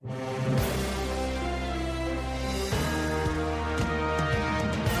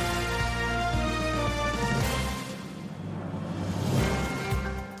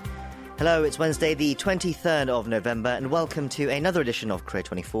Hello, it's Wednesday the 23rd of November and welcome to another edition of Korea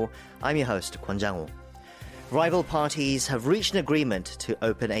 24. I'm your host, Kwon Jang-woo. Rival parties have reached an agreement to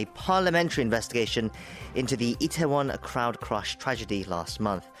open a parliamentary investigation into the Itaewon crowd crush tragedy last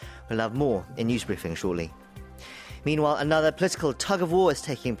month. We'll have more in News Briefing shortly. Meanwhile, another political tug-of-war is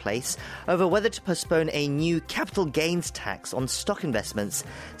taking place over whether to postpone a new capital gains tax on stock investments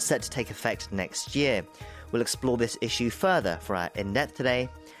set to take effect next year. We'll explore this issue further for our In-Depth today.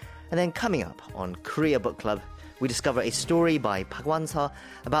 And then coming up on Korea Book Club, we discover a story by Park Wan-seo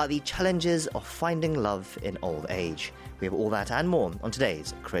about the challenges of finding love in old age. We have all that and more on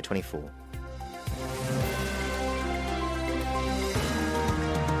today's Korea 24.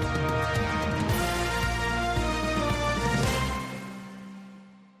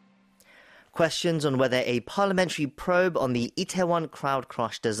 Questions on whether a parliamentary probe on the Itaewon crowd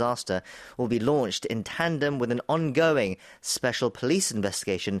crush disaster will be launched in tandem with an ongoing special police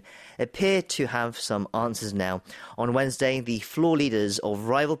investigation appear to have some answers now. On Wednesday, the floor leaders of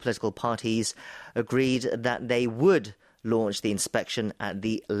rival political parties agreed that they would launch the inspection at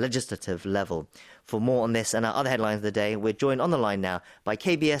the legislative level. For more on this and our other headlines of the day, we're joined on the line now by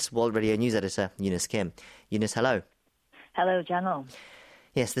KBS World Radio News Editor Eunice Kim. Eunice, hello. Hello, Jang-woo.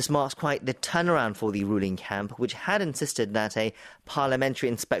 Yes, this marks quite the turnaround for the ruling camp, which had insisted that a parliamentary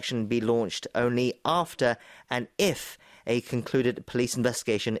inspection be launched only after and if a concluded police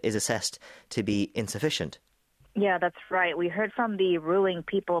investigation is assessed to be insufficient. Yeah, that's right. We heard from the ruling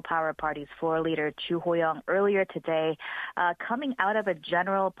People Power Party's floor leader, Chu Ho-young, earlier today. Coming out of a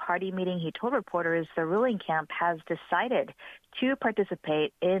general party meeting, he told reporters the ruling camp has decided to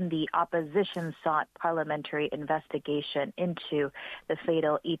participate in the opposition-sought parliamentary investigation into the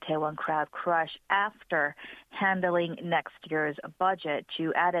fatal Itaewon crowd crush after handling next year's budget.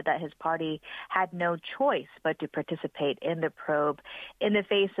 Chu added that his party had no choice but to participate in the probe in the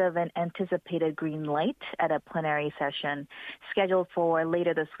face of an anticipated green light at a plenary session scheduled for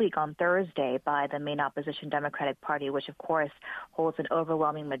later this week on Thursday by the main opposition Democratic Party, which of course holds an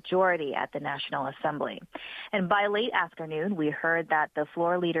overwhelming majority at the National Assembly. And by late afternoon, we heard that the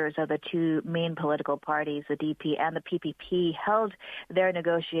floor leaders of the two main political parties, the DP and the PPP, held their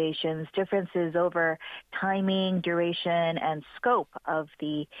negotiations. Differences over timing, duration, and scope of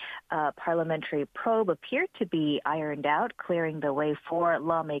the parliamentary probe appear to be ironed out, clearing the way for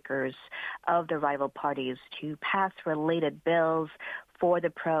lawmakers of the rival parties to pass related bills for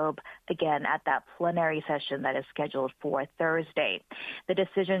the probe, again, at that plenary session that is scheduled for Thursday. The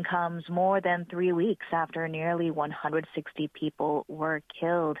decision comes more than 3 weeks after nearly 160 people were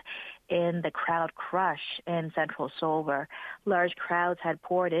killed in the crowd crush in central Seoul, where large crowds had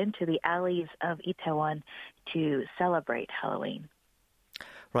poured into the alleys of Itaewon to celebrate Halloween.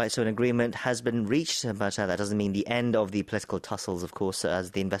 Right, so an agreement has been reached, but that doesn't mean the end of the political tussles, of course,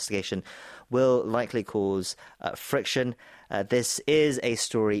 as the investigation will likely cause friction. This is a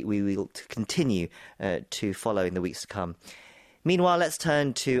story we will continue to follow in the weeks to come. Meanwhile, let's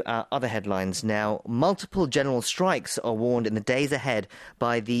turn to our other headlines now. Multiple general strikes are warned in the days ahead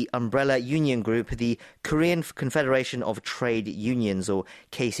by the umbrella union group, the Korean Confederation of Trade Unions, or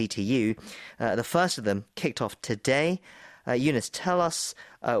KCTU. The first of them kicked off today. Eunice, tell us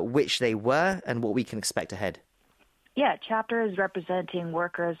which they were and what we can expect ahead. Yeah, chapters representing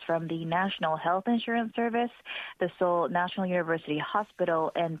workers from the National Health Insurance Service, the Seoul National University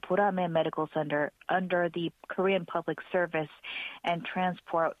Hospital, and Porame Medical Center under the Korean Public Service and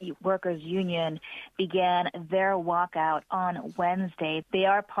Transport Workers Union began their walkout on Wednesday. They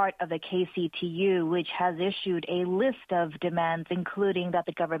are part of the KCTU, which has issued a list of demands, including that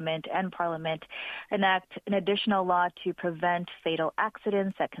the government and parliament enact an additional law to prevent fatal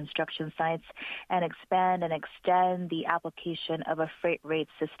accidents at construction sites and expand and extend the application of a freight rate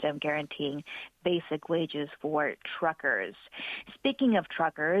system guaranteeing basic wages for truckers. Speaking of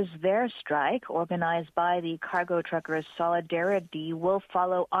truckers, their strike, organized by the Cargo Truckers Solidarity, will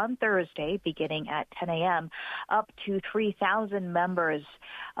follow on Thursday beginning at 10 a.m. Up to 3,000 members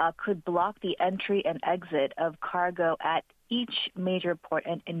could block the entry and exit of cargo at each major port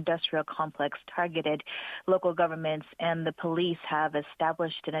and industrial complex targeted. Local governments and the police have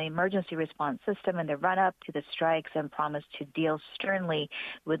established an emergency response system in the run-up to the strikes and promised to deal sternly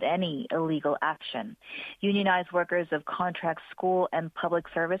with any illegal action. Unionized workers of contract, school, and public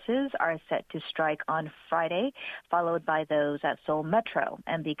services are set to strike on Friday, followed by those at Seoul Metro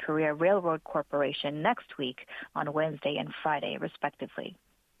and the Korea Railroad Corporation next week on Wednesday and Friday, respectively.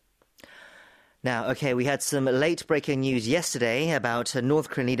 Now, okay, we had some late-breaking news yesterday about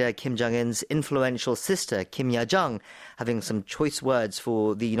North Korean leader Kim Jong-un's influential sister, Kim Ya-jung, having some choice words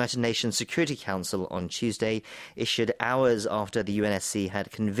for the United Nations Security Council on Tuesday, issued hours after the UNSC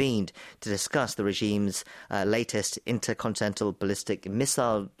had convened to discuss the regime's latest intercontinental ballistic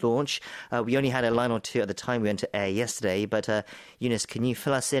missile launch. We only had a line or two at the time we went to air yesterday, but Eunice, can you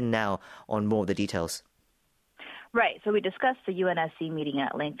fill us in now on more of the details? Right. So we discussed the UNSC meeting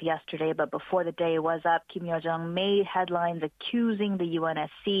at length yesterday, but before the day was up, Kim Yo-jong made headlines accusing the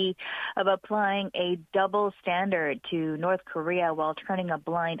UNSC of applying a double standard to North Korea while turning a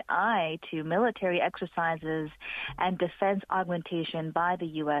blind eye to military exercises and defense augmentation by the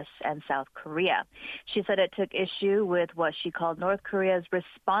U.S. and South Korea. She said it took issue with what she called North Korea's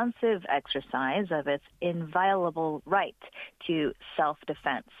responsive exercise of its inviolable right to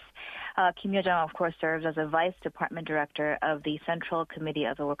self-defense. Kim Yo-jong, of course, serves as a vice department director of the Central Committee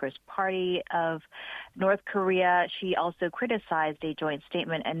of the Workers' Party of North Korea. She also criticized a joint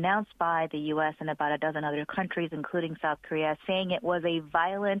statement announced by the U.S. and about a dozen other countries, including South Korea, saying it was a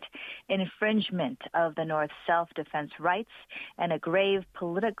violent infringement of the North's self-defense rights and a grave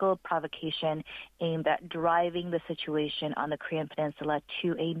political provocation aimed at driving the situation on the Korean Peninsula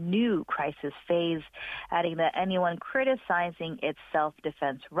to a new crisis phase, adding that anyone criticizing its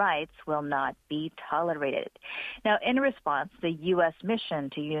self-defense rights will not be tolerated. Now, in response, the U.S. mission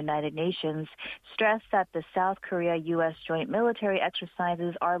to United Nations stressed that the South Korea-U.S. joint military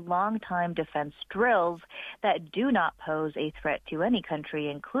exercises are long-time defense drills that do not pose a threat to any country,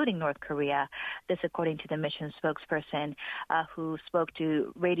 including North Korea. This according to the mission spokesperson who spoke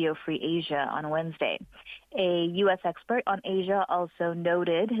to Radio Free Asia on Wednesday. A U.S. expert on Asia also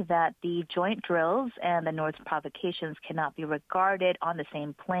noted that the joint drills and the North's provocations cannot be regarded on the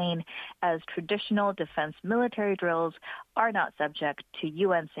same plane as traditional defense military drills are not subject to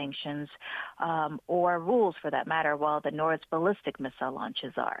UN sanctions or rules for that matter, while the North's ballistic missile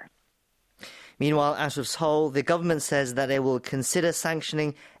launches are. Meanwhile, out of Seoul, the government says that it will consider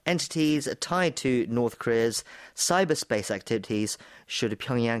sanctioning entities tied to North Korea's cyberspace activities should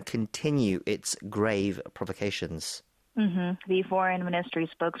Pyongyang continue its grave provocations. The Foreign Ministry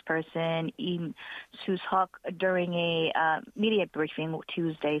spokesperson, Im Su-seok, during a media briefing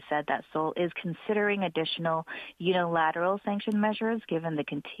Tuesday, said that Seoul is considering additional unilateral sanction measures given the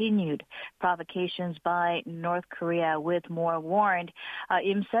continued provocations by North Korea, with more warned.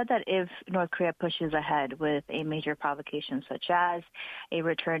 Im said that if North Korea pushes ahead with a major provocation such as a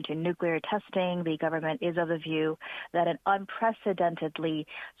return to nuclear testing, the government is of the view that an unprecedentedly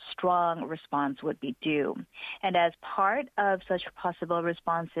strong response would be due. And as part of such possible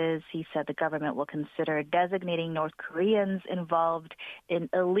responses, he said the government will consider designating North Koreans involved in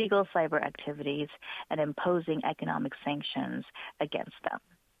illegal cyber activities and imposing economic sanctions against them.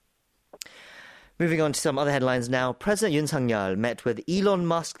 Moving on to some other headlines now. President Yoon Suk-yeol met with Elon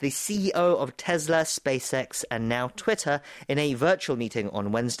Musk, the CEO of Tesla, SpaceX, and now Twitter, in a virtual meeting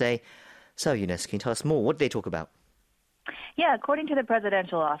on Wednesday. So, Eunice, can you tell us more? What did they talk about? Yeah, according to the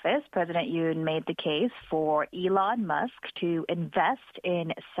presidential office, President Yoon made the case for Elon Musk to invest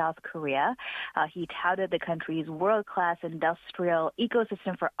in South Korea. He touted the country's world-class industrial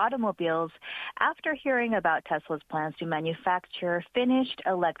ecosystem for automobiles after hearing about Tesla's plans to manufacture finished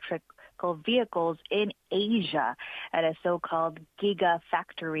electric vehicles in Asia at a so-called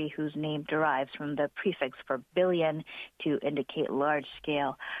gigafactory whose name derives from the prefix for billion to indicate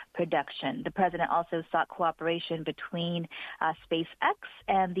large-scale production. The president also sought cooperation between SpaceX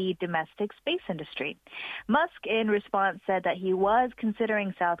and the domestic space industry. Musk, in response, said that he was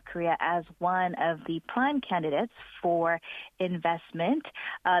considering South Korea as one of the prime candidates for investment.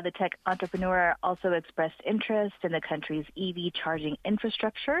 The tech entrepreneur also expressed interest in the country's EV charging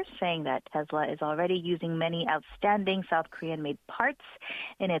infrastructure, saying that Tesla is already using many outstanding South Korean-made parts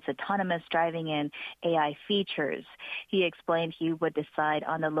in its autonomous driving and AI features. He explained he would decide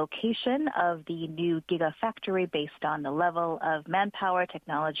on the location of the new gigafactory based on the level of manpower,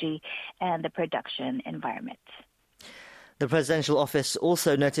 technology, and the production environment. The presidential office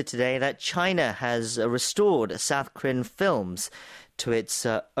also noted today that China has restored South Korean films to its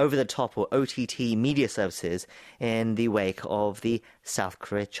over-the-top or OTT media services in the wake of the South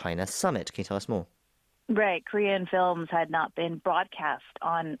Korea-China summit. Can you tell us more? Right. Korean films had not been broadcast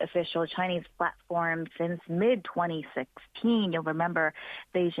on official Chinese platforms since mid-2016. You'll remember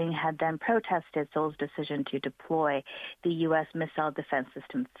Beijing had then protested Seoul's decision to deploy the U.S. missile defense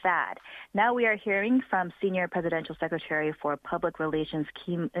system THAAD. Now we are hearing from Senior Presidential Secretary for Public Relations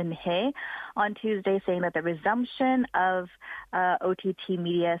Kim Eun-hae on Tuesday saying that the resumption of OTT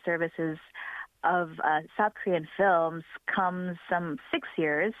media services of South Korean films comes some 6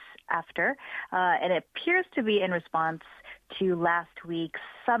 years after, and it appears to be in response to last week's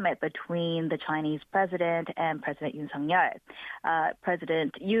summit between the Chinese president and President Yoon Suk-yeol.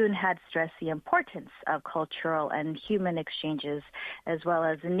 President Yoon had stressed the importance of cultural and human exchanges, as well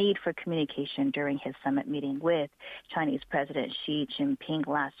as the need for communication during his summit meeting with Chinese President Xi Jinping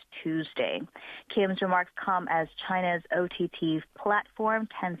last Tuesday. Kim's remarks come as China's OTT platform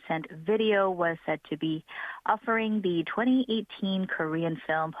Tencent Video was said to be offering the 2018 Korean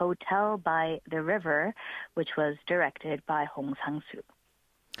film Hotel by the River, which was directed by Hong Sang-soo.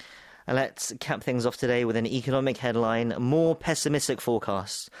 Let's cap things off today with an economic headline: more pessimistic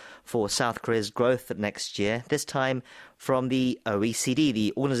forecasts for South Korea's growth next year, this time from the OECD,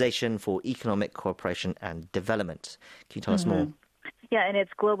 the Organization for Economic Cooperation and Development. Can you tell us more? Yeah, in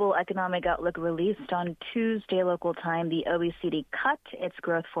its Global Economic Outlook released on Tuesday local time, the OECD cut its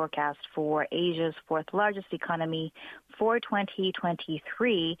growth forecast for Asia's fourth largest economy for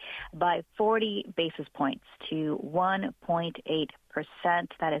 2023 by 40 basis points to 1.8%.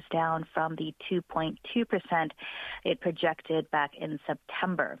 That is down from the 2.2% it projected back in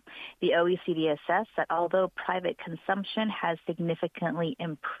September. The OECD assessed that although private consumption has significantly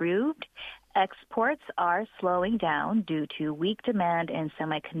improved, exports are slowing down due to weak demand in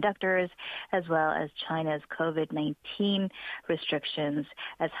semiconductors, as well as China's COVID-19 restrictions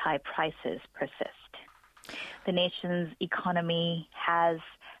as high prices persist. The nation's economy has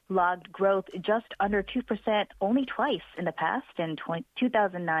logged growth just under 2% only twice in the past, in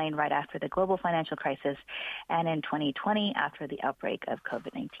 2009 right after the global financial crisis, and in 2020 after the outbreak of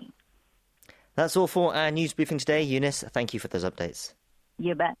COVID-19. That's all for our news briefing today. Eunice, thank you for those updates.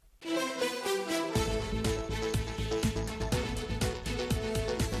 You bet.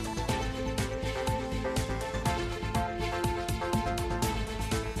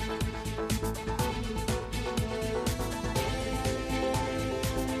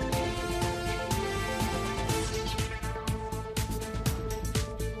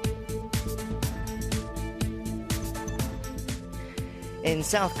 In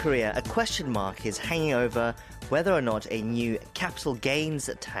South Korea, a question mark is hanging over whether or not a new capital gains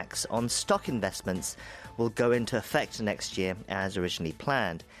tax on stock investments will go into effect next year as originally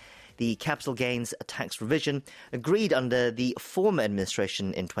planned. The capital gains tax revision, agreed under the former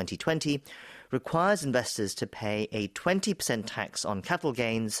administration in 2020, requires investors to pay a 20% tax on capital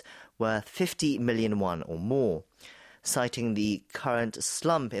gains worth 50 million won or more. Citing the current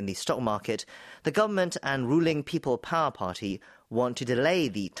slump in the stock market, the government and ruling People Power Party want to delay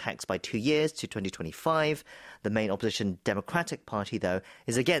the tax by 2 years to 2025. The main opposition Democratic Party, though,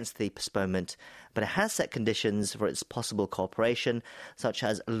 is against the postponement, but it has set conditions for its possible cooperation, such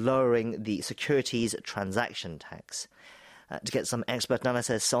as lowering the securities transaction tax. To get some expert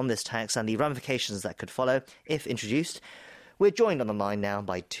analysis on this tax and the ramifications that could follow if introduced, we're joined on the line now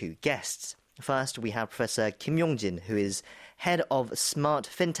by two guests. First, we have Professor Kim Yong-jin, who is head of Smart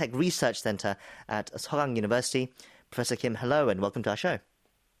FinTech Research Center at Seogang University. Professor Kim, hello and welcome to our show.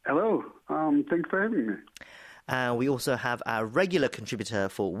 Hello. Thanks for having me. We also have our regular contributor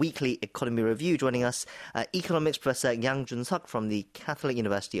for Weekly Economy Review joining us. Economics Professor Yang Jun-seok from the Catholic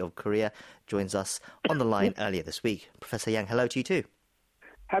University of Korea joins us on the line earlier this week. Professor Yang, hello to you too.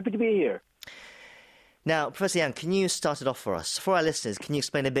 Happy to be here. Now, Professor Yang, can you start it off for us? For our listeners, can you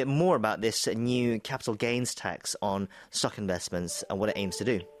explain a bit more about this new capital gains tax on stock investments and what it aims to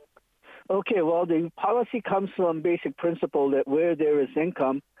do? Okay, well, the policy comes from basic principle that where there is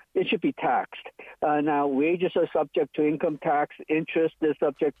income, it should be taxed. Now, wages are subject to income tax, interest is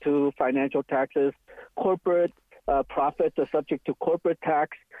subject to financial taxes, corporate profits are subject to corporate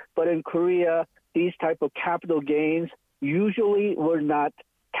tax. But in Korea, these type of capital gains usually were not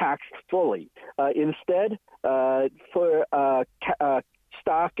taxed fully. Instead, for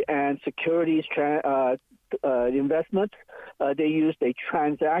stock and securities investments, they used a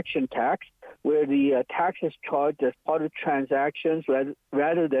transaction tax where the tax is charged as part of transactions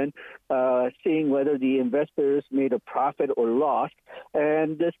rather than seeing whether the investors made a profit or loss.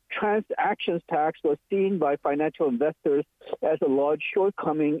 And this transactions tax was seen by financial investors as a large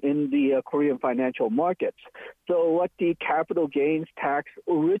shortcoming in the Korean financial markets. So what the capital gains tax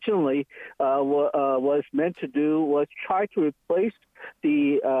originally was meant to do was try to replace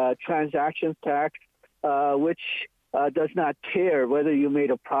the transactions tax, which does not care whether you made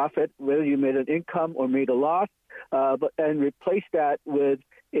a profit, whether you made an income or made a loss, and replace that with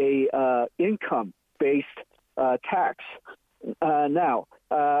a income-based tax. Now,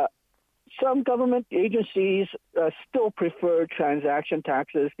 some government agencies still prefer transaction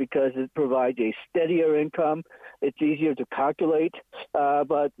taxes because it provides a steadier income. It's easier to calculate.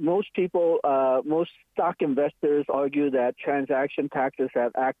 But most people, most stock investors argue that transaction taxes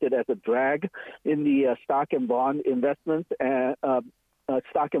have acted as a drag in the stock and bond investments and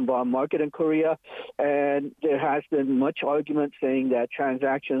stock and bond market in Korea. And there has been much argument saying that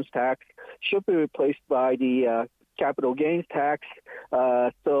transactions tax should be replaced by the capital gains tax.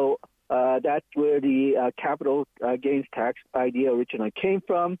 So that's where the capital gains tax idea originally came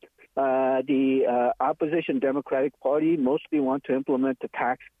from. The opposition Democratic Party mostly want to implement the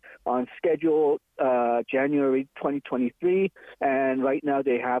tax on schedule January 2023, and right now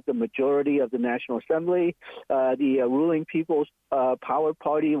they have the majority of the National Assembly. The ruling People's Power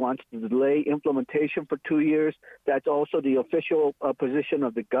Party wants to delay implementation for 2 years. That's also the official position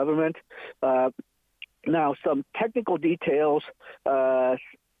of the government. Now, some technical details.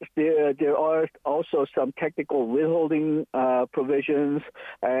 There are also some technical withholding provisions,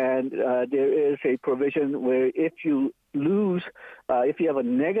 and there is a provision where if you lose, if you have a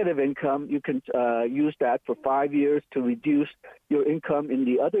negative income, you can use that for 5 years to reduce your income in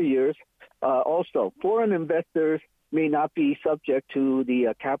the other years. Also, foreign investors may not be subject to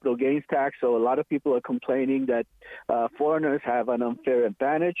the capital gains tax, so a lot of people are complaining that foreigners have an unfair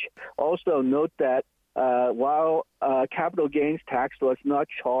advantage. Also, note that while capital gains tax was not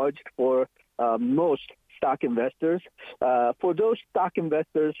charged for most stock investors, for those stock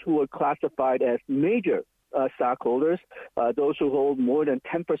investors who are classified as major stockholders, those who hold more than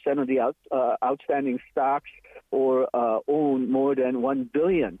 10% of the outstanding stocks or own more than 1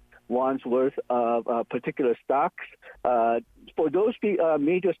 billion won's worth of particular stocks, for those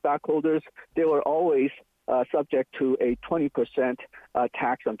major stockholders, they were always subject to a 20%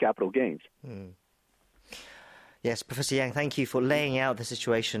 tax on capital gains. Yes, Professor Yang, thank you for laying out the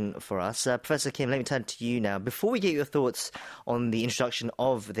situation for us. Professor Kim, let me turn to you now. Before we get your thoughts on the introduction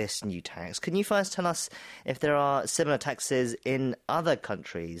of this new tax, can you first tell us if there are similar taxes in other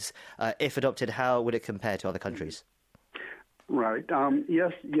countries? If adopted, how would it compare to other countries? Right.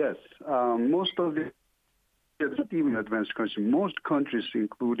 Yes. Most of the even advanced countries, most countries,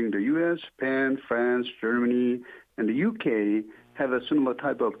 including the U.S., Japan, France, Germany, and the U.K., have a similar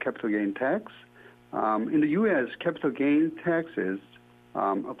type of capital gain tax. In the U.S., capital gain taxes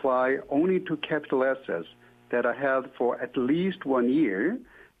apply only to capital assets that are held for at least 1 year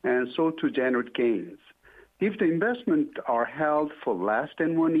and so to generate gains. If the investments are held for less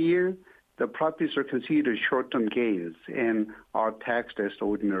than 1 year, the profits are considered short-term gains and are taxed as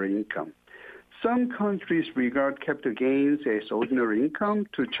ordinary income. Some countries regard capital gains as ordinary income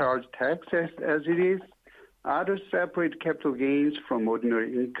to charge tax as it is. Others separate capital gains from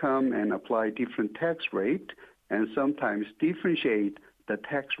ordinary income and apply different tax rate, and sometimes differentiate the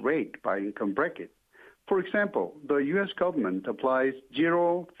tax rate by income bracket. For example, the U.S. government applies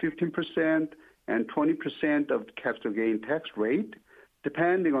 0%, 15%, and 20% of the capital gain tax rate,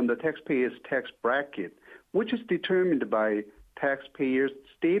 depending on the taxpayer's tax bracket, which is determined by taxpayer's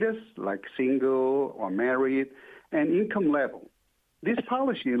status, like single or married, and income level. This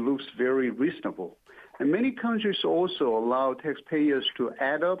policy looks very reasonable. And many countries also allow taxpayers to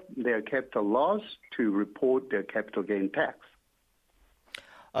add up their capital loss to report their capital gain tax.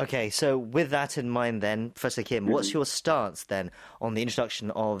 Okay, so with that in mind then, Professor Kim, what's your stance then on the introduction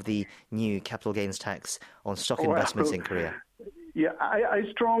of the new capital gains tax on stock investments in Korea? Yeah, I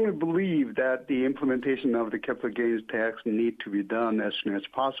strongly believe that the implementation of the capital gains tax need to be done as soon as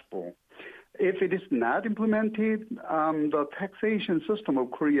possible. If it is not implemented, the taxation system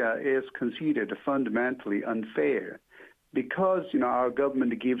of Korea is considered fundamentally unfair because, our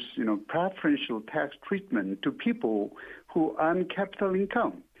government gives, preferential tax treatment to people who earn capital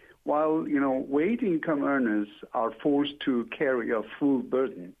income, while, wage income earners are forced to carry a full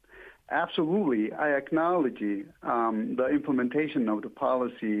burden. Absolutely, I acknowledge the implementation of the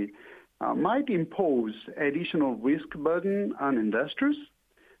policy might impose additional risk burden on investors.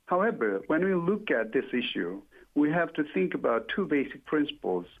 However, when we look at this issue, we have to think about two basic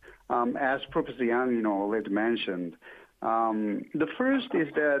principles, as Professor Yang, already mentioned. The first is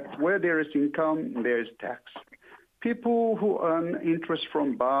that where there is income, there is tax. People who earn interest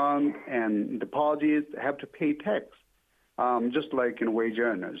from bond and deposits have to pay tax, just like wage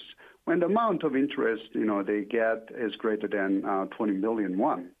earners. When the amount of interest, they get is greater than 20 million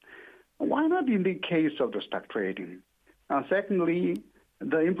won. Why not in the case of the stock trading? Secondly,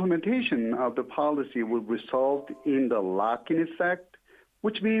 the implementation of the policy will result in the lock-in effect,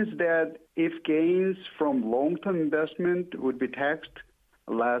 which means that if gains from long-term investment would be taxed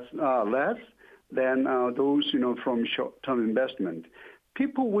less than those, from short-term investment,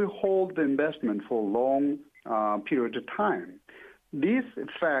 people will hold the investment for a long period of time. This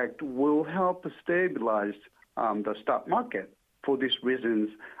effect will help stabilize the stock market. For these reasons,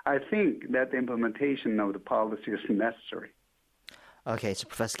 I think that the implementation of the policy is necessary. Okay, so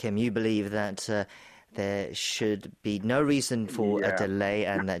Professor Kim, you believe that there should be no reason for a delay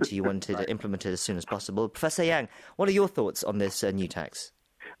and that you wanted to implement it as soon as possible. Professor Yang, what are your thoughts on this new tax?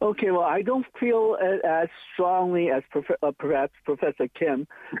 Okay, well, I don't feel as strongly as perhaps Professor Kim,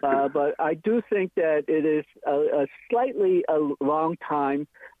 but I do think that it is a slightly long time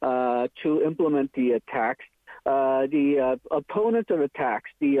to implement the tax. The opponents of the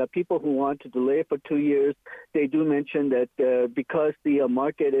tax, the people who want to delay for 2 years, they do mention that because the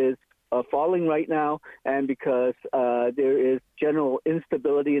market is falling right now and because there is general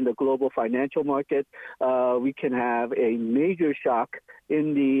instability in the global financial market, we can have a major shock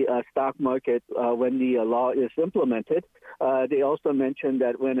in the stock market when the law is implemented. They also mentioned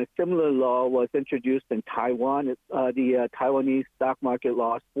that when a similar law was introduced in Taiwan, the Taiwanese stock market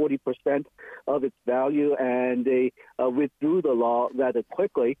lost 40% of its value, and they withdrew the law rather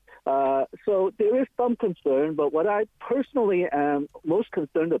quickly. So there is some concern, but what I personally am most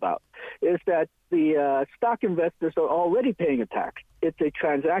concerned about is that the stock investors are already paying a tax. It's a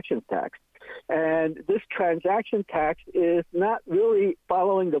transaction tax. And this transaction tax is not really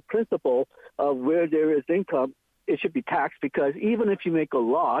following the principle of where there is income, it should be taxed, because even if you make a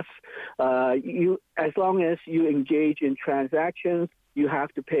loss, as long as you engage in transactions, you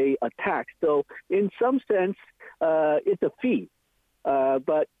have to pay a tax. So in some sense, it's a fee.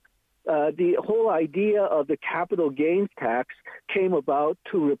 But the whole idea of the capital gains tax came about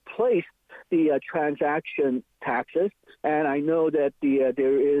to replace the transaction taxes, and I know that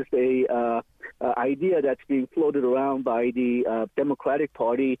there is a idea that's being floated around by the Democratic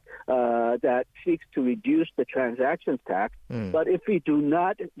Party that seeks to reduce the transactions tax. But if we do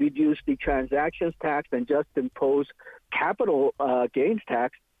not reduce the transactions tax and just impose capital gains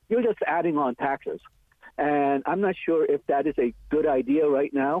tax, you're just adding on taxes. And I'm not sure if that is a good idea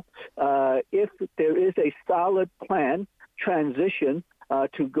right now. If there is a solid plan, transition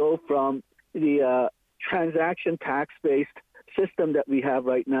to go from the transaction tax-based system that we have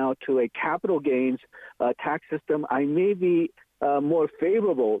right now to a capital gains tax system, I may be more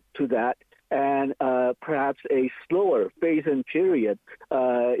favorable to that, and perhaps a slower phase-in period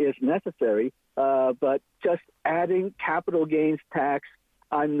is necessary. But just adding capital gains tax,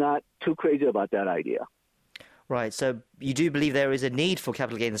 I'm not too crazy about that idea. Right, so you do believe there is a need for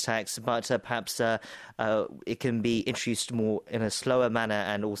capital gains tax, but perhaps it can be introduced more in a slower manner,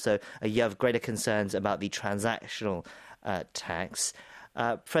 and also you have greater concerns about the transactional tax.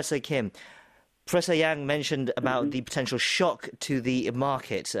 Professor Kim, Professor Yang mentioned about the potential shock to the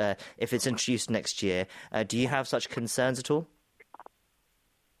market if it's introduced next year. Do you have such concerns at all?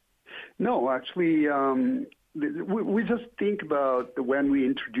 No, actually, we just think about when we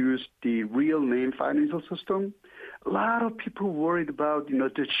introduced the real name financial system. A lot of people worried about,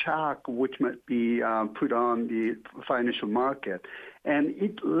 the shock which might be put on the financial market, and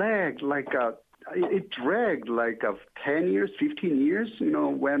it dragged like 10 years, 15 years,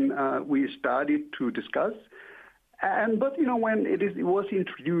 when we started to discuss. But when it was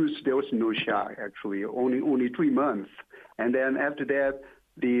introduced, there was no shock actually, only 3 months, and then after that,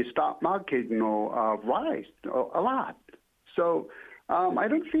 the stock market, rise a lot. So I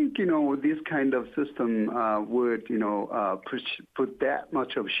don't think, this kind of system would, put that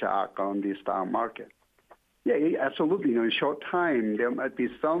much of shock on the stock market. Yeah, absolutely. In a short time, there might be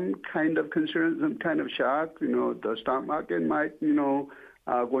some kind of concern, some kind of shock. The stock market might,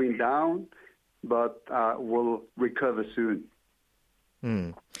 going down, but will recover soon.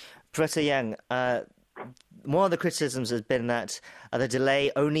 Professor Yang, one of the criticisms has been that the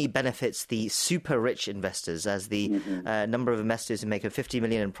delay only benefits the super rich investors, as the number of investors who make over 50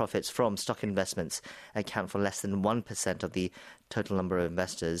 million in profits from stock investments account for less than 1% of the total number of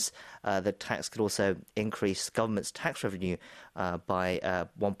investors. The tax could also increase government's tax revenue by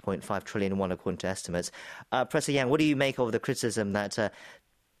 1.5 trillion won, according to estimates. Professor Yang, what do you make of the criticism that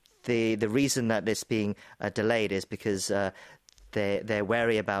the reason that this being delayed is because they're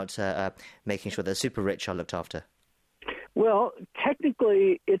wary about making sure the super rich are looked after? Well,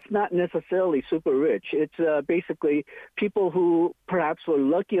 technically, it's not necessarily super rich. It's basically people who perhaps were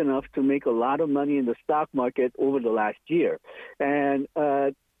lucky enough to make a lot of money in the stock market over the last year. And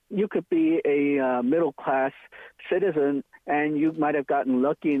you could be a middle-class citizen, and you might have gotten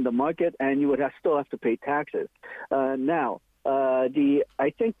lucky in the market, and you would still have to pay taxes. I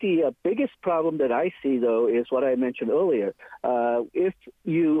think the biggest problem that I see, though, is what I mentioned earlier. If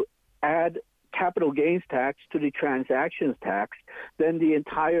you add capital gains tax to the transactions tax, then the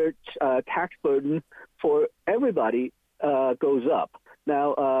entire tax burden for everybody goes up.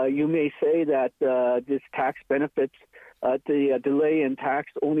 Now, you may say that this tax benefits the delay in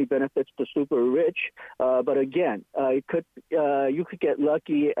tax only benefits the super rich, but again, you could get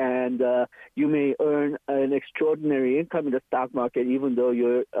lucky and you may earn an extraordinary income in the stock market, even though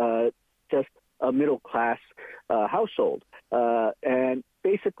you're just a middle class household. And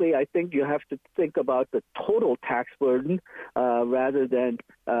basically, I think you have to think about the total tax burden rather than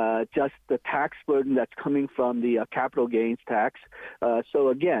just the tax burden that's coming from the capital gains tax. So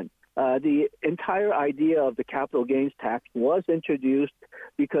again, the entire idea of the capital gains tax was introduced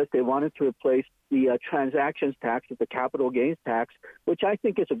because they wanted to replace the transactions tax with the capital gains tax, which I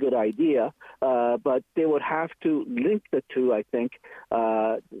think is a good idea, but they would have to link the two, I think,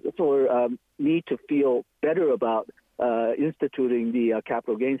 for me to feel better about instituting the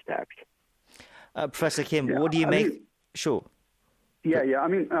capital gains tax. Professor Kim, what do you make? Sure. Yeah. I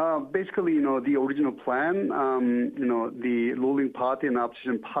mean, basically, the original plan, the ruling party and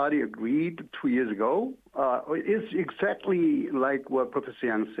opposition party agreed 2 years ago. It's exactly like what Professor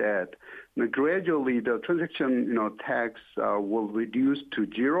Yang said. Gradually, the transaction, tax will reduce to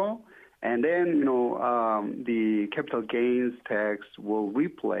zero, and then, the capital gains tax will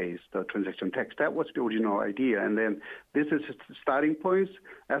replace the transaction tax. That was the original idea, and then this is the starting points.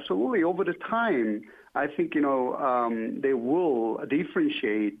 Absolutely, over the time, I think, they will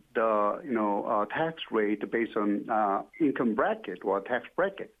differentiate the, tax rate based on income bracket or tax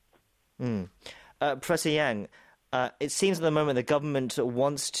bracket. Professor Yang, it seems at the moment the government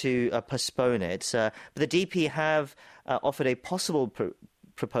wants to postpone it, but the DP have offered a possible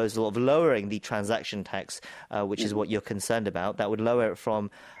proposal of lowering the transaction tax, which is what you're concerned about. That would lower it from,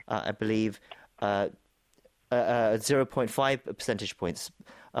 I believe, 0.5 percentage points.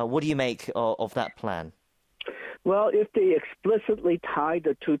 What do you make of that plan? Well, if they explicitly tied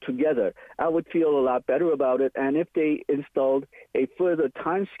the two together, I would feel a lot better about it. And if they installed a further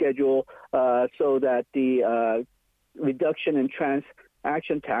time schedule so that the reduction in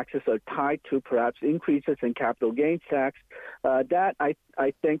transaction taxes are tied to perhaps increases in capital gains tax, that I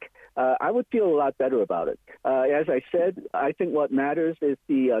think I would feel a lot better about it. As I said, I think what matters is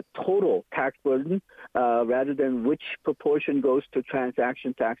the total tax burden rather than which proportion goes to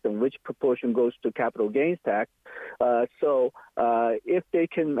transaction tax and which proportion goes to capital gains tax. So if they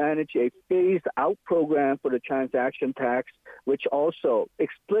can manage a phased-out program for the transaction tax, which also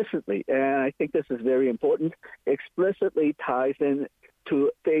explicitly, and I think this is very important, explicitly ties in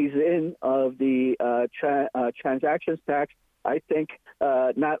to phase in of the transactions tax, I think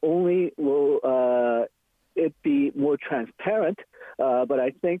not only will it be more transparent, but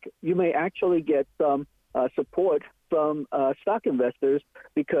I think you may actually get some support from stock investors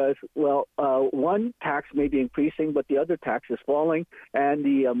because, one tax may be increasing, but the other tax is falling, and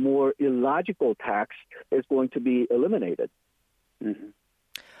the more illogical tax is going to be eliminated. Mm-hmm.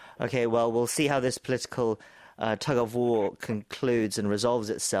 Okay, well, we'll see how this political tug of war concludes and resolves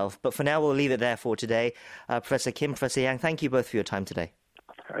itself. But for now, we'll leave it there for today. Professor Kim, Professor Yang, thank you both for your time today.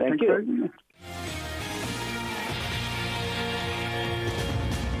 Thank you.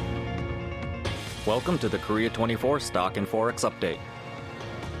 Welcome to the Korea 24 Stock and Forex Update.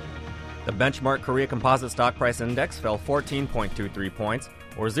 The benchmark Korea Composite Stock Price Index fell 14.23 points,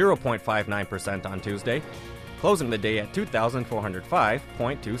 or 0.59% on Tuesday, closing the day at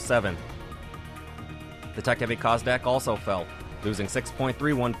 2,405.27. The tech-heavy Kosdaq also fell, losing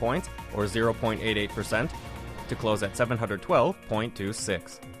 6.31 points, or 0.88%, to close at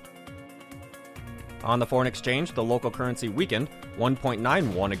 712.26. On the foreign exchange, the local currency weakened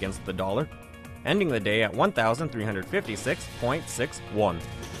 1.91 against the dollar, ending the day at 1,356.61.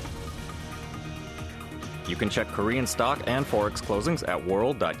 You can check Korean stock and forex closings at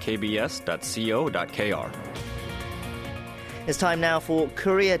world.kbs.co.kr. It's time now for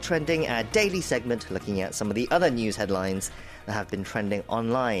Korea Trending, our daily segment looking at some of the other news headlines that have been trending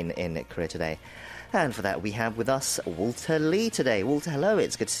online in Korea today. And for that, we have with us Walter Lee today. Walter, hello,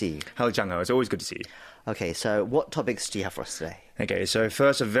 it's good to see you. Hello, Jang Ho. It's always good to see you. Okay, so what topics do you have for us today? Okay, so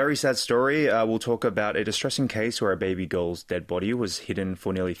first, a very sad story. We'll talk about a distressing case where a baby girl's dead body was hidden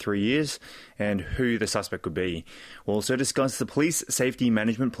for nearly 3 years and who the suspect could be. We'll also discuss the police safety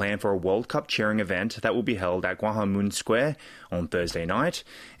management plan for a World Cup cheering event that will be held at Gwanghwamun Square on Thursday night.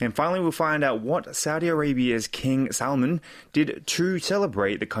 And finally, we'll find out what Saudi Arabia's King Salman did to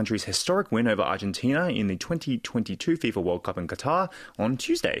celebrate the country's historic win over Argentina in the 2022 FIFA World Cup in Qatar on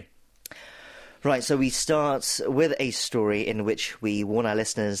Tuesday. Right, so we start with a story in which we warn our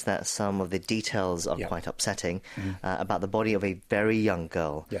listeners that some of the details are quite upsetting about the body of a very young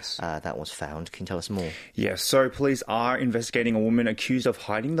girl that was found. Can you tell us more? Yes, so police are investigating a woman accused of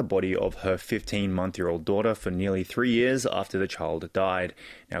hiding the body of her 15-month-old daughter for nearly 3 years after the child died.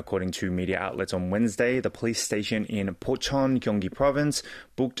 Now, according to media outlets on Wednesday, the police station in Pocheon, Gyeonggi Province,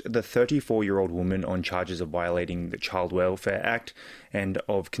 booked the 34-year-old woman on charges of violating the Child Welfare Act and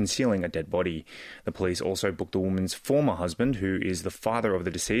of concealing a dead body. The police also booked the woman's former husband, who is the father of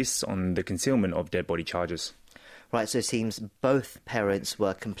the deceased, on the concealment of dead body charges. Right, so it seems both parents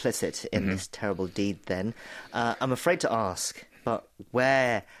were complicit in this terrible deed then. I'm afraid to ask, but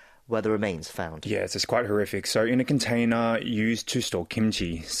where were the remains found? Yes, it's quite horrific. So in a container used to store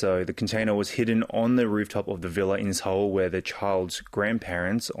kimchi. So the container was hidden on the rooftop of the villa in Seoul where the child's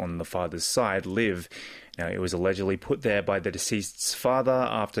grandparents on the father's side live. Now, it was allegedly put there by the deceased's father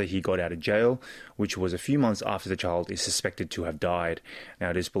after he got out of jail, which was a few months after the child is suspected to have died.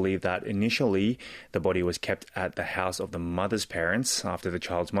 Now, it is believed that initially the body was kept at the house of the mother's parents after the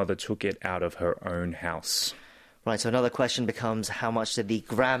child's mother took it out of her own house. Right, so another question becomes, how much did the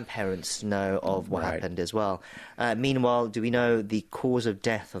grandparents know of what happened as well? Meanwhile, do we know the cause of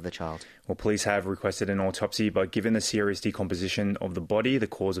death of the child? Well, police have requested an autopsy, but given the serious decomposition of the body, the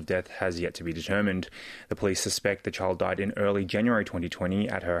cause of death has yet to be determined. The police suspect the child died in early January 2020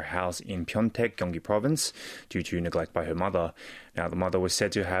 at her house in Pyeontaek, Gyeonggi Province, due to neglect by her mother. Now, the mother was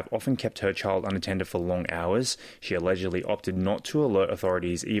said to have often kept her child unattended for long hours. She allegedly opted not to alert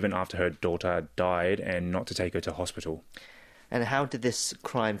authorities even after her daughter died and not to take her to hospital. And how did this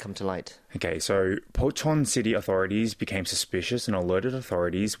crime come to light? Okay, so Pocheon city authorities became suspicious and alerted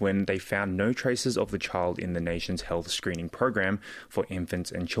authorities when they found no traces of the child in the nation's health screening program for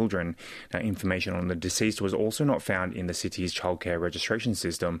infants and children. Now, information on the deceased was also not found in the city's childcare registration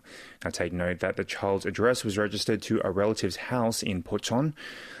system. Now, take note that the child's address was registered to a relative's house in Pocheon.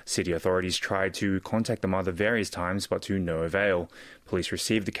 City authorities tried to contact the mother various times, but to no avail. Police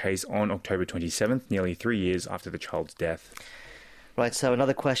received the case on October 27th, nearly 3 years after the child's death. Right, so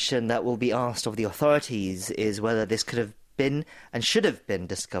another question that will be asked of the authorities is whether this could have been and should have been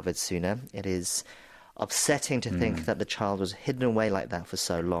discovered sooner. It is upsetting to think that the child was hidden away like that for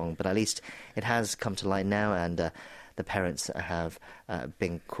so long, but at least it has come to light now, and the parents have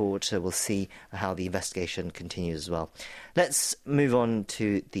been caught. So we'll see how the investigation continues as well. Let's move on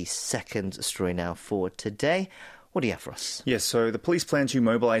to the second story now for today. What do you have for us? Yes, so the police plan to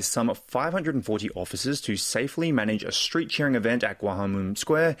mobilise some 540 officers to safely manage a street cheering event at Gwanghwamun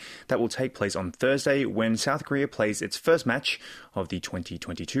Square that will take place on Thursday when South Korea plays its first match of the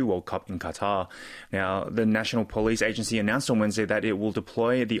 2022 World Cup in Qatar. Now, the National Police Agency announced on Wednesday that it will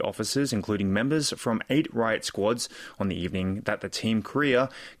deploy the officers, including members from 8 riot squads, on the evening that the Team Korea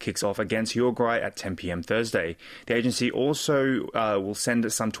kicks off against Uruguay at 10 p.m. Thursday. The agency also will send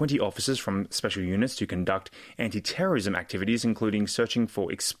some 20 officers from special units to conduct anti-terrorism activities, including searching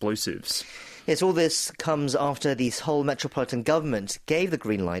for explosives. Yes, all this comes after the Seoul Metropolitan Government gave the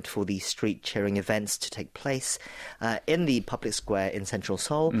green light for the street cheering events to take place in the public square in central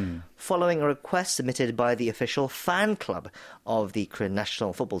Seoul, following a request submitted by the official fan club of the Korean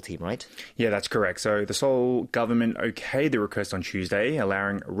national football team, right? Yeah, that's correct. So the Seoul government okayed the request on Tuesday,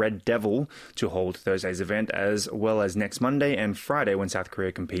 allowing Red Devil to hold Thursday's event as well as next Monday and Friday when South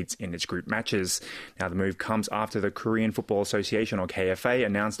Korea competes in its group matches. Now, the move comes after the Korean Football Association, or KFA,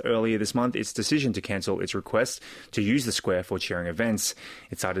 announced earlier this month its decision to cancel its request to use the square for cheering events.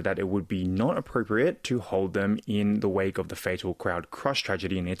 It cited that it would be not appropriate to hold them in the wake of the fatal crowd crush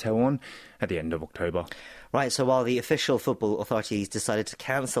tragedy in Itaewon at the end of October. Right, so while the official football authorities decided to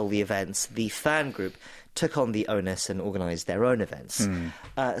cancel the events, the fan group took on the onus and organised their own events.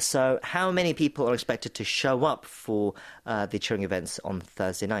 So how many people are expected to show up for the cheering events on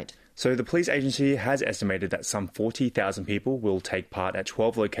Thursday night? So the police agency has estimated that some 40,000 people will take part at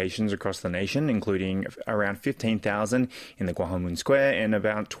 12 locations across the nation, including around 15,000 in the Gwanghwamun Square and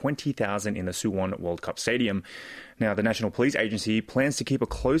about 20,000 in the Suwon World Cup Stadium. Now, the National Police Agency plans to keep a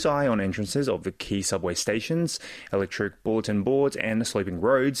close eye on entrances of the key subway stations, electric bulletin boards and sloping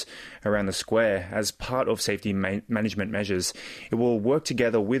roads around the square as part of safety management measures. It will work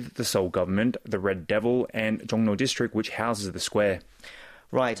together with the Seoul government, the Red Devil and Jongno District, which houses the square.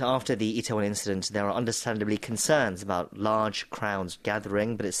 Right, after the Itaewon incident, there are understandably concerns about large crowds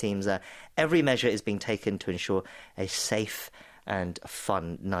gathering, but it seems every measure is being taken to ensure a safe and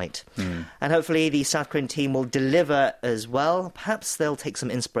fun night. And hopefully the South Korean team will deliver as well. Perhaps they'll take some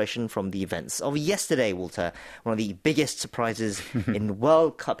inspiration from the events of yesterday, Walter. One of the biggest surprises in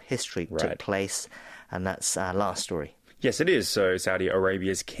World Cup history took place, and that's our last story. Yes, it is. So Saudi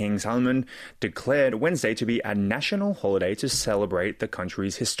Arabia's King Salman declared Wednesday to be a national holiday to celebrate the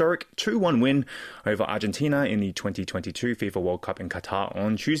country's historic 2-1 win over Argentina in the 2022 FIFA World Cup in Qatar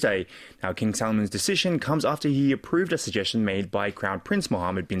on Tuesday. Now, King Salman's decision comes after he approved a suggestion made by Crown Prince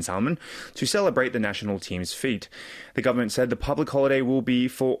Mohammed bin Salman to celebrate the national team's feat. The government said the public holiday will be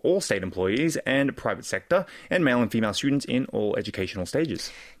for all state employees and private sector and male and female students in all educational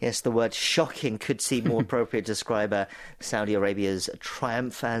stages. Yes, the word shocking could seem more appropriate to describe Saudi Arabia's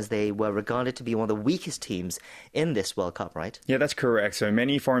triumph, as they were regarded to be one of the weakest teams in this World Cup, right? Yeah, that's correct. So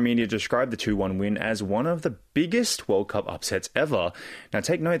many foreign media describe the 2-1 win as one of the biggest World Cup upsets ever. Now,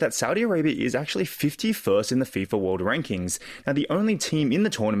 take note that Saudi Arabia is actually 51st in the FIFA World Rankings. Now, the only team in the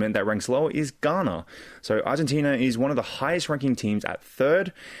tournament that ranks lower is Ghana. So Argentina is one of the highest ranking teams at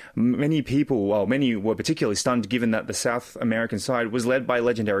third. Many were particularly stunned given that the South American side was led by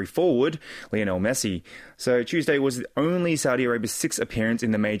legendary forward Lionel Messi. So Tuesday was the only Saudi Arabia's sixth appearance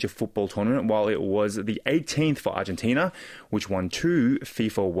in the major football tournament, while it was the 18th for Argentina, which won 2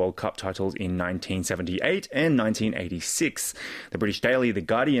 FIFA World Cup titles in 1978 and 1986. The British daily The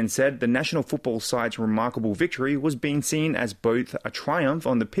Guardian said the national football side's remarkable victory was being seen as both a triumph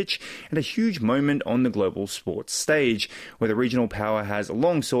on the pitch and a huge moment on the global sports stage, where the regional power has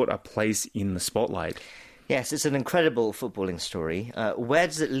long sought a place in the spotlight. Yes, it's an incredible footballing story. Where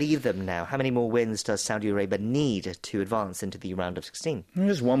does it leave them now? How many more wins does Saudi Arabia need to advance into the round of 16?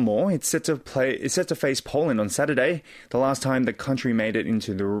 Just one more. It's set to face Poland on Saturday. The last time the country made it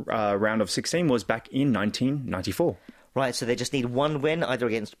into the round of 16 was back in 1994. Right, so they just need one win, either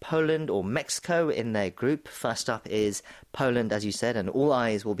against Poland or Mexico in their group. First up is Poland, as you said, and all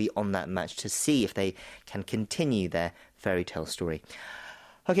eyes will be on that match to see if they can continue their fairy tale story.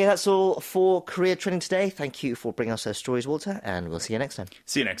 Okay, that's all for Korea Trending today. Thank you for bringing us those stories, Walter, and we'll see you next time.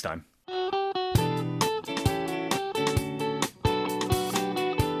 See you next time.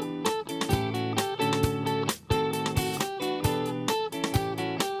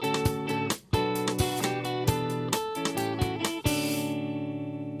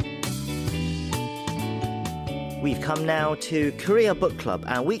 We've come now to Korea Book Club,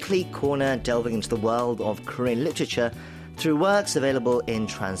 our weekly corner delving into the world of Korean literature through works available in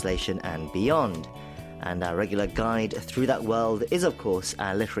translation and beyond. And our regular guide through that world is, of course,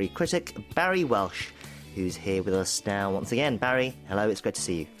 our literary critic, Barry Welsh, who's here with us now once again. Barry, hello, it's great to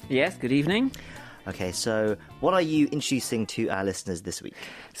see you. Yes, good evening. Okay, so what are you introducing to our listeners this week?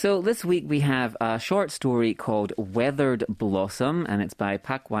 So this week we have a short story called Weathered Blossom, and it's by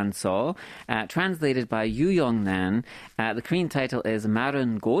Park Wan-seo, translated by Yoo Young-nan. The Korean title is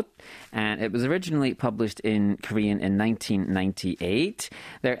Mareun Got, and it was originally published in Korean in 1998.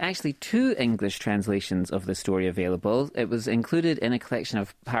 There are actually 2 English translations of the story available. It was included in a collection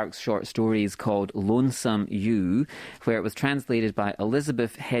of Park's short stories called Lonesome You, where it was translated by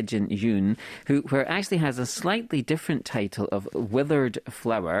Elizabeth Hejin Yoon, where it actually has a slightly different title of Withered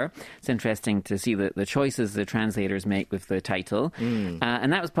Flower. It's interesting to see the choices the translators make with the title.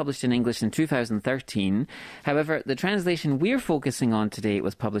 And that was published in English in 2013. However, the translation we're focusing on today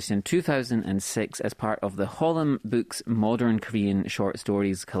was published in 2006 as part of the Hollum Books Modern Korean Short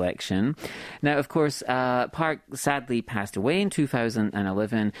Stories collection. Now, of course, Park sadly passed away in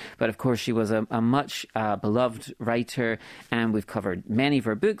 2011, but of course she was a much beloved writer, and we've covered many of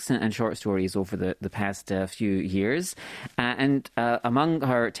her books and short stories over the past few years. And among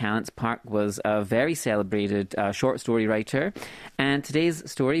her talents, Park was a very celebrated short story writer. And today's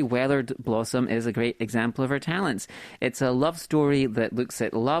story, Weathered Blossom, is a great example of her talents. It's a love story that looks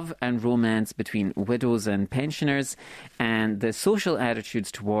at love and romance between widows and pensioners, and the social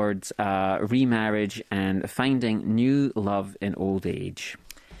attitudes towards remarriage and finding new love in old age.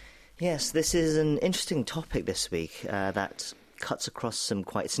 Yes, this is an interesting topic this week that cuts across some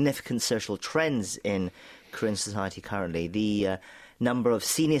quite significant social trends in Korean society currently. The number of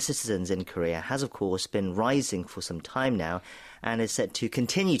senior citizens in Korea has, of course, been rising for some time now and is set to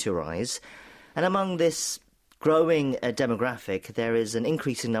continue to rise. And among this growing demographic, there is an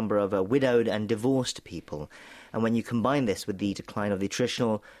increasing number of widowed and divorced people. And when you combine this with the decline of the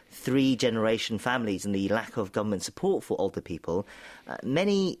traditional 3-generation families and the lack of government support for older people,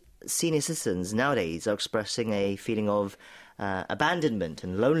 many senior citizens nowadays are expressing a feeling of abandonment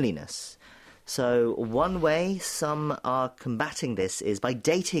and loneliness. So one way some are combating this is by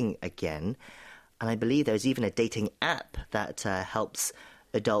dating again. And I believe there's even a dating app that helps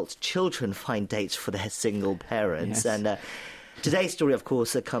adult children find dates for their single parents. Yes. And today's story, of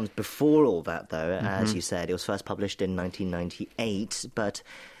course, comes before all that, though. As you said, it was first published in 1998, but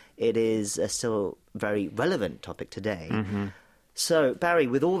it is still a very relevant topic today. So, Barry,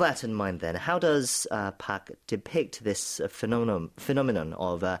 with all that in mind then, how does Park depict this phenomenon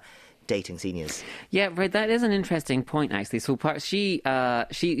of dating seniors? Yeah, right. That is an interesting point, actually. So, she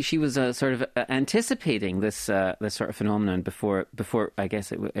was sort of anticipating this sort of phenomenon before I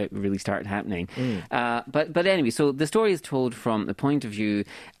guess it really started happening. But anyway, so the story is told from the point of view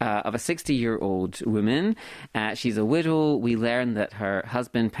of a 60-year-old woman. She's a widow. We learn that her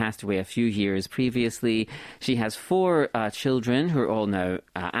husband passed away a few years previously. She has 4 children who are all now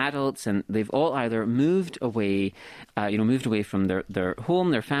adults, and they've all either moved away from their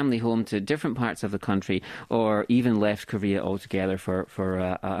home, their family home, to different parts of the country, or even left Korea altogether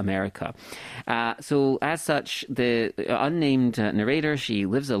for America. So as such, the unnamed narrator, she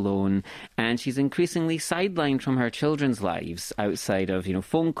lives alone, and she's increasingly sidelined from her children's lives outside of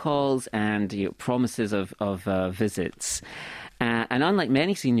phone calls and promises of visits. And unlike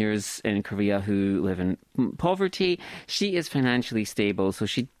many seniors in Korea who live in poverty, she is financially stable, so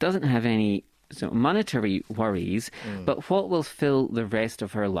she doesn't have any monetary worries, but what will fill the rest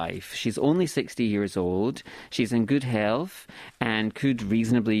of her life? She's only 60 years old, she's in good health, and could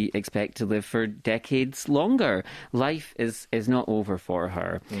reasonably expect to live for decades longer. Life is not over for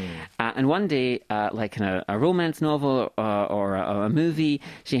her. And one day, like in a romance novel or a movie,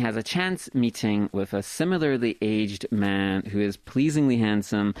 she has a chance meeting with a similarly aged man who is pleasingly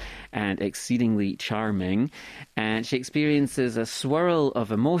handsome and exceedingly charming, and she experiences a swirl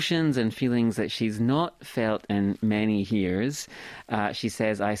of emotions and feelings that she's not felt in many years. She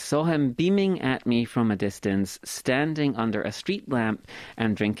says, "I saw him beaming at me from a distance, standing under a street lamp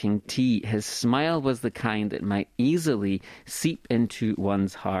and drinking tea. His smile was the kind that might easily seep into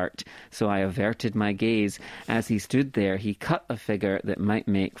one's heart. So I averted my gaze. As he stood there, he cut a figure that might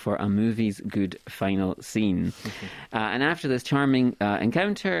make for a movie's good final scene." And after this charming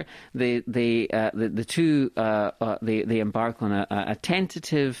encounter, the two embark on a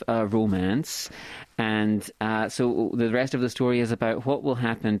tentative romance. And so the rest of the story is about what will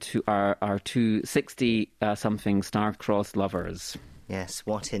happen to our two 60-something star-crossed lovers. Yes,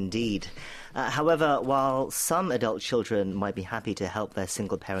 what indeed. However, while some adult children might be happy to help their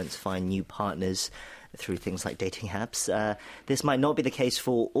single parents find new partners through things like dating apps, this might not be the case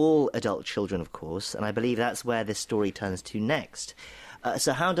for all adult children, of course, and I believe that's where this story turns to next.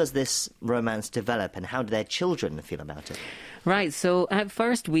 So how does this romance develop, and how do their children feel about it? Right, so at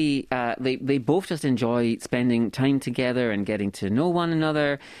first they both just enjoy spending time together and getting to know one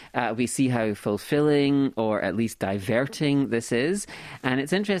another. We see how fulfilling, or at least diverting, this is. And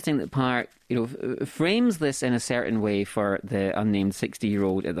it's interesting that Park frames this in a certain way for the unnamed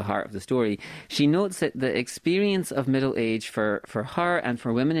 60-year-old at the heart of the story. She notes that the experience of middle age for her and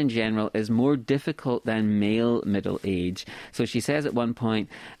for women in general is more difficult than male middle age. So she says at one point,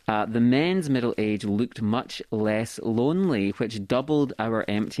 the men's middle age looked much less lonely, which doubled our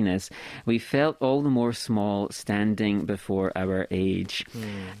emptiness. We felt all the more small standing before our age.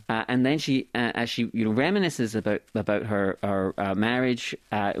 And then she, as she reminisces about her marriage,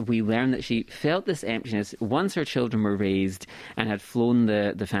 we learn that she felt this emptiness once her children were raised and had flown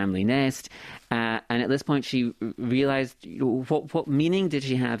the family nest. And at this point, she realized what meaning did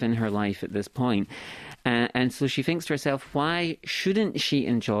she have in her life at this point. And so she thinks to herself, why shouldn't she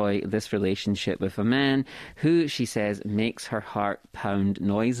enjoy this relationship with a man who, she says, makes her heart pound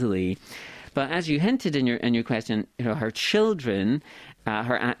noisily? But as you hinted in your question, her children,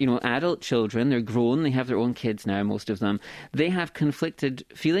 her adult children, they're grown, they have their own kids now, most of them. They have conflicted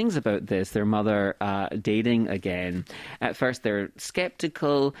feelings about this, their mother dating again. At first, they're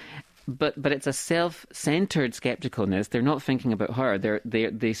skeptical. But it's a self-centered skepticalness. They're not thinking about her.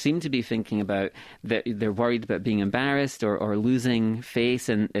 They seem to be thinking about that. They're worried about being embarrassed or losing face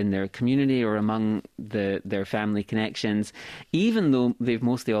in their community or among their family connections, even though they've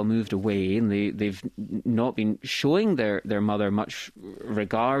mostly all moved away and they've not been showing their mother much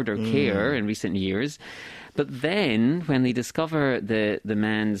regard or care in recent years. But then, when they discover the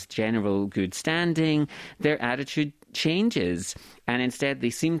man's general good standing, their attitude changes, and instead they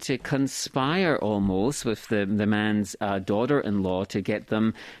seem to conspire almost with the man's daughter-in-law to get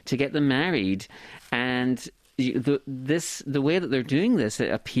them married. And the way that they're doing this,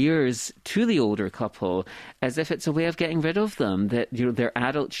 it appears to the older couple as if it's a way of getting rid of them. That their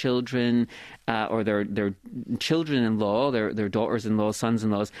adult children or their children-in-law, their daughters-in-law,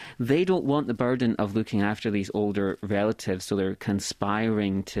 sons-in-laws, they don't want the burden of looking after these older relatives, so they're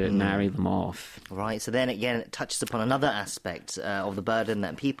conspiring to marry them off. Right. So then again, it touches upon another aspect of the burden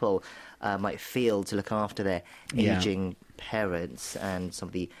that people might feel to look after their aging parents, and some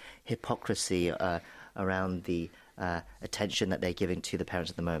of the hypocrisy around the attention that they're giving to the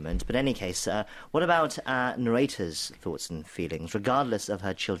parents at the moment. But in any case, what about narrator's thoughts and feelings, regardless of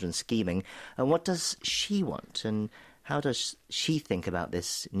her children's scheming? And what does she want? And how does she think about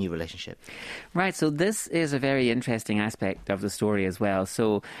this new relationship? Right, so this is a very interesting aspect of the story as well.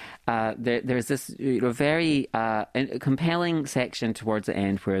 So there's this very compelling section towards the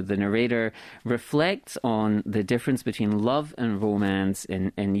end where the narrator reflects on the difference between love and romance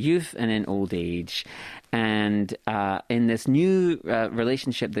in youth and in old age. And in this new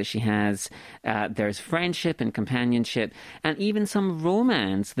relationship that she has, there's friendship and companionship, and even some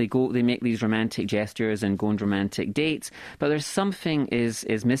romance. They make these romantic gestures and go on romantic dates, but there's something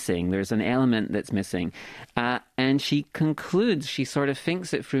is missing. There's an element that's missing, and she sort of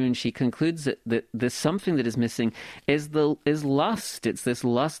thinks it through, and she concludes that there's something that is missing is lust. It's this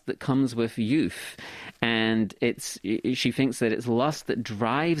lust that comes with youth, and she thinks that it's lust that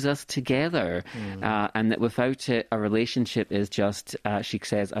drives us together. And that without it, a relationship is just, she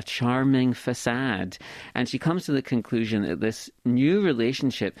says, a charming facade. And she comes to the conclusion that this new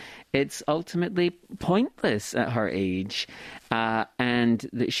relationship, it's ultimately pointless at her age. And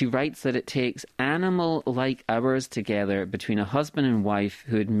that she writes that it takes animal-like hours together between a husband and wife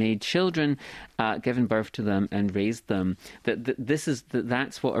who had made children, given birth to them, and raised them.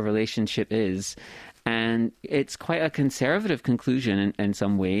 That's what a relationship is. And it's quite a conservative conclusion in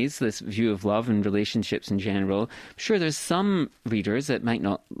some ways, this view of love and relationships in general. I'm sure there's some readers that might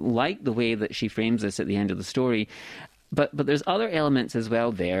not like the way that she frames this at the end of the story, but there's other elements as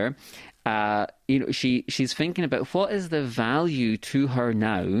well there. She's thinking about what is the value to her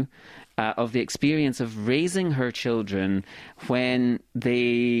now of the experience of raising her children when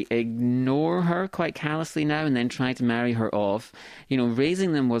they ignore her quite callously now and then try to marry her off.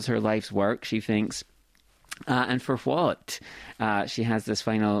 Raising them was her life's work, she thinks. And for what? She has this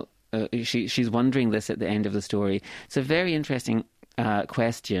final... she's wondering this at the end of the story. It's a very interesting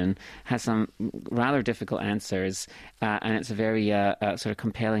question, has some rather difficult answers, and it's a very sort of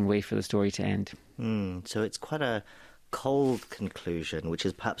compelling way for the story to end. So it's quite a cold conclusion, which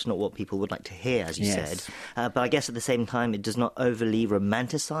is perhaps not what people would like to hear, as you said. But I guess at the same time, it does not overly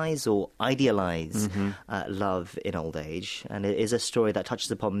romanticize or idealize love in old age. And it is a story that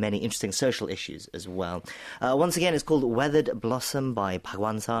touches upon many interesting social issues as well. Once again, it's called Weathered Blossom by Park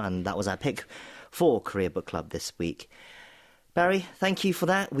Wan-sa, and that was our pick for Korea Book Club this week. Barry, thank you for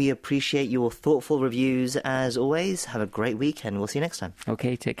that. We appreciate your thoughtful reviews as always. Have a great week, and we'll see you next time.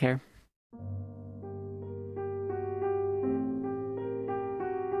 Okay, take care.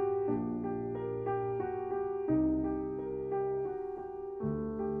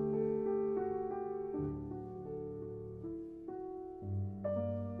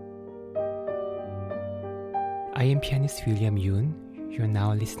 I am pianist William Yoon. You are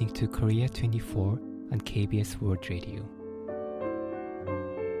now listening to Korea 24 on KBS World Radio.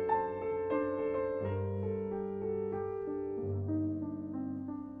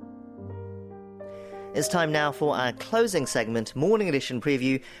 It's time now for our closing segment, Morning Edition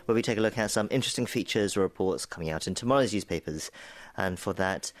Preview, where we take a look at some interesting features or reports coming out in tomorrow's newspapers. And for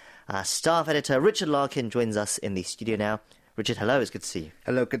that, our staff editor Richard Larkin joins us in the studio now. Richard, hello, it's good to see you.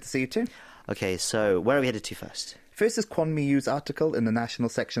 Hello, good to see you too. Okay, so where are we headed to first? First is Kwon Mi-yu's article in the national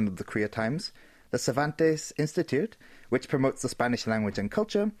section of the Korea Times. The Cervantes Institute, which promotes the Spanish language and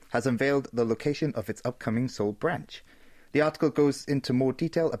culture, has unveiled the location of its upcoming Seoul branch. The article goes into more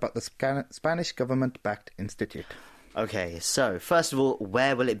detail about the Spanish government-backed institute. Okay, so first of all,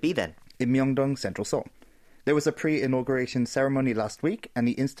 where will it be then? In Myeongdong, Central Seoul. There was a pre-inauguration ceremony last week, and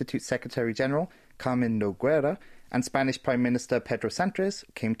the Institute Secretary-General, Carmen Noguera, and Spanish Prime Minister Pedro Sanchez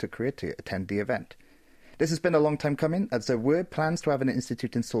came to Korea to attend the event. This has been a long time coming, as there were plans to have an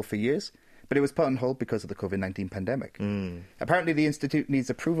institute in Seoul for years, but it was put on hold because of the COVID-19 pandemic. Apparently, the institute needs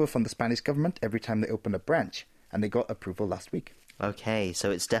approval from the Spanish government every time they open a branch, and they got approval last week. Okay, so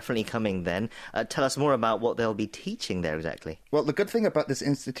it's definitely coming then. Tell us more about what they'll be teaching there exactly. Well, the good thing about this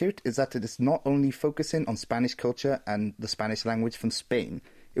institute is that it is not only focusing on Spanish culture and the Spanish language from Spain,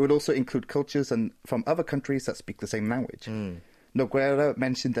 it would also include cultures from other countries that speak the same language. Noguera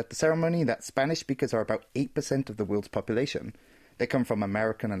mentioned at the ceremony that Spanish speakers are about 8% of the world's population. They come from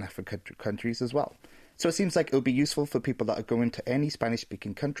American and African countries as well. So it seems like it'll be useful for people that are going to any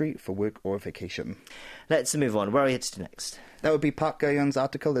Spanish-speaking country for work or vacation. Let's move on. Where are we headed to next? That would be Park Ga-yeon's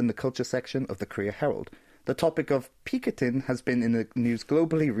article in the culture section of the Korea Herald. The topic of picketing has been in the news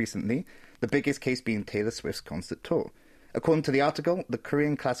globally recently, the biggest case being Taylor Swift's concert tour. According to the article, the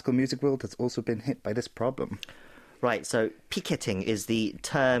Korean classical music world has also been hit by this problem. Right, so picketing is the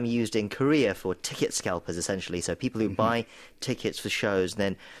term used in Korea for ticket scalpers, essentially. So people who buy tickets for shows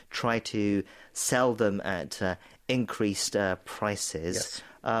then try to sell them at increased prices.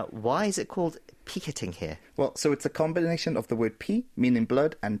 Yes. Why is it called picketing here? Well, so it's a combination of the word P, meaning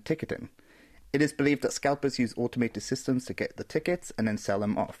blood, and ticketing. It is believed that scalpers use automated systems to get the tickets and then sell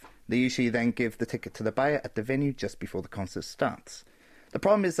them off. They usually then give the ticket to the buyer at the venue just before the concert starts. The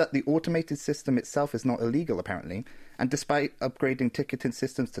problem is that the automated system itself is not illegal, apparently, and despite upgrading ticketing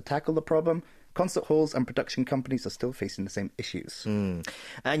systems to tackle the problem, concert halls and production companies are still facing the same issues.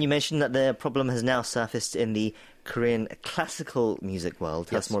 And you mentioned that the problem has now surfaced in the Korean classical music world.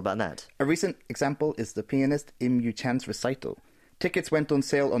 Tell us more about that. A recent example is the pianist Im Yu-chan's recital. Tickets went on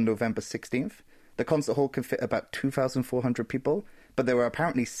sale on November 16th. The concert hall can fit about 2,400 people, but there were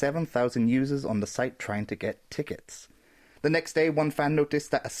apparently 7,000 users on the site trying to get tickets. The next day, one fan noticed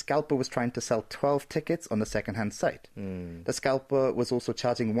that a scalper was trying to sell 12 tickets on the second-hand site. The scalper was also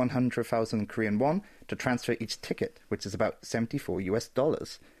charging 100,000 Korean won to transfer each ticket, which is about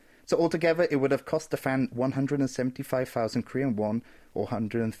 $74. So altogether, it would have cost the fan 175,000 Korean won, or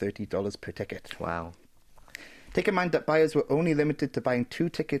 $130 per ticket. Wow. Take in mind that buyers were only limited to buying 2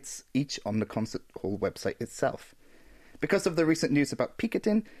 tickets each on the concert hall website itself. Because of the recent news about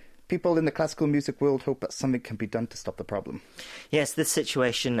picketing, people in the classical music world hope that something can be done to stop the problem. Yes, this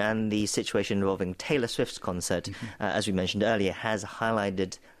situation and the situation involving Taylor Swift's concert, as we mentioned earlier, has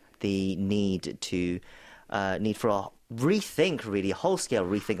highlighted the need for a rethink, really, a whole-scale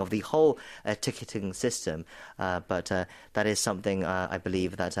rethink of the whole ticketing system. But that is something I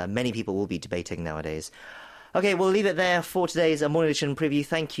believe that many people will be debating nowadays. Okay, we'll leave it there for today's Morning Edition preview.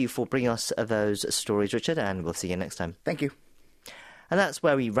 Thank you for bringing us those stories, Richard, and we'll see you next time. Thank you. And that's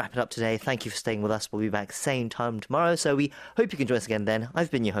where we wrap it up today. Thank you for staying with us. We'll be back same time tomorrow, so we hope you can join us again then.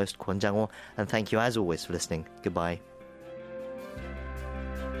 I've been your host, Kwon Jang-woo, and thank you as always for listening. Goodbye.